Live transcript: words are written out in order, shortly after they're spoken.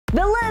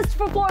The list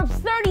for Forbes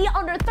 30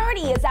 Under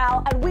 30 is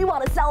out, and we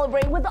want to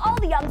celebrate with all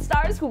the young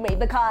stars who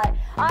made the cut.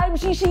 I'm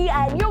Shishi,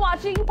 and you're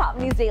watching Pop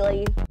News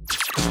Daily.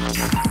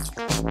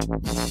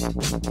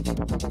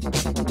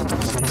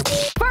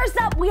 First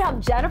up, we have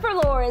Jennifer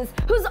Lawrence,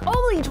 who's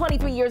only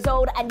 23 years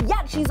old, and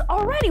yet she's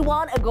already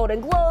won a Golden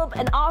Globe,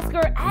 an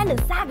Oscar, and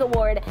a SAG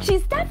Award.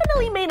 She's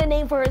definitely made a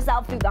name for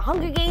herself through The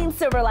Hunger Games,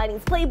 Silver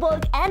Linings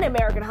Playbook, and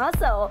American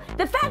Hustle.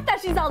 The fact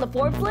that she's on the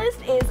Forbes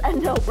list is a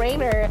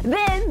no-brainer.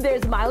 Then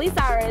there's Miley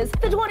Cyrus.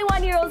 The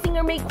 21-year-old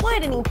singer made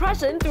quite an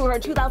impression through her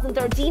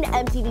 2013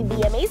 MTV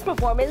VMAs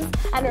performance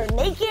and her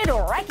Naked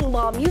Wrecking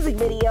Ball music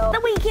video.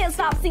 The We Can't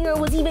Stop singer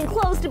was even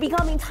close to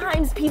becoming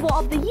Time's People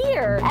of the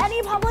Year.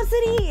 Any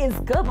publicity is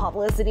good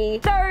publicity.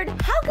 Third,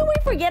 how can we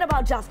forget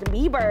about Justin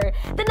Bieber?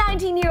 The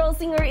 19-year-old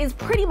singer is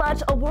pretty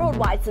much a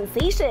worldwide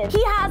sensation.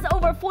 He has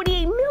over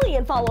 48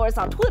 million followers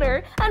on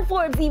Twitter, and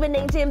Forbes even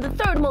named him the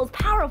third most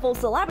powerful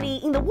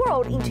celebrity in the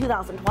world in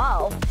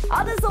 2012.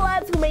 Other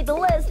celebs who made the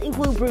list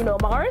include Bruno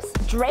Mars,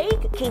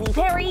 Drake, Katy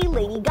Perry,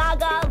 Lady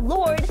Gaga,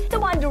 Lorde, the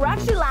One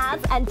Direction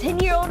lads, and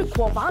 10-year-old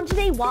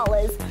Quvenzhané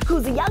Wallis,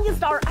 who's the youngest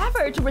star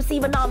ever to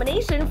receive a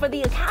nomination for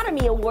the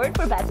Academy Award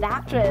for Best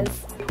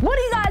Actress. What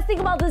do you guys think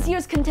about this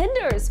year's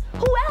contenders?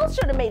 Who else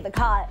should have made the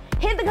cut?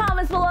 Hit the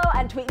comments below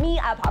and tweet me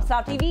at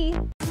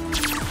PopStopTV.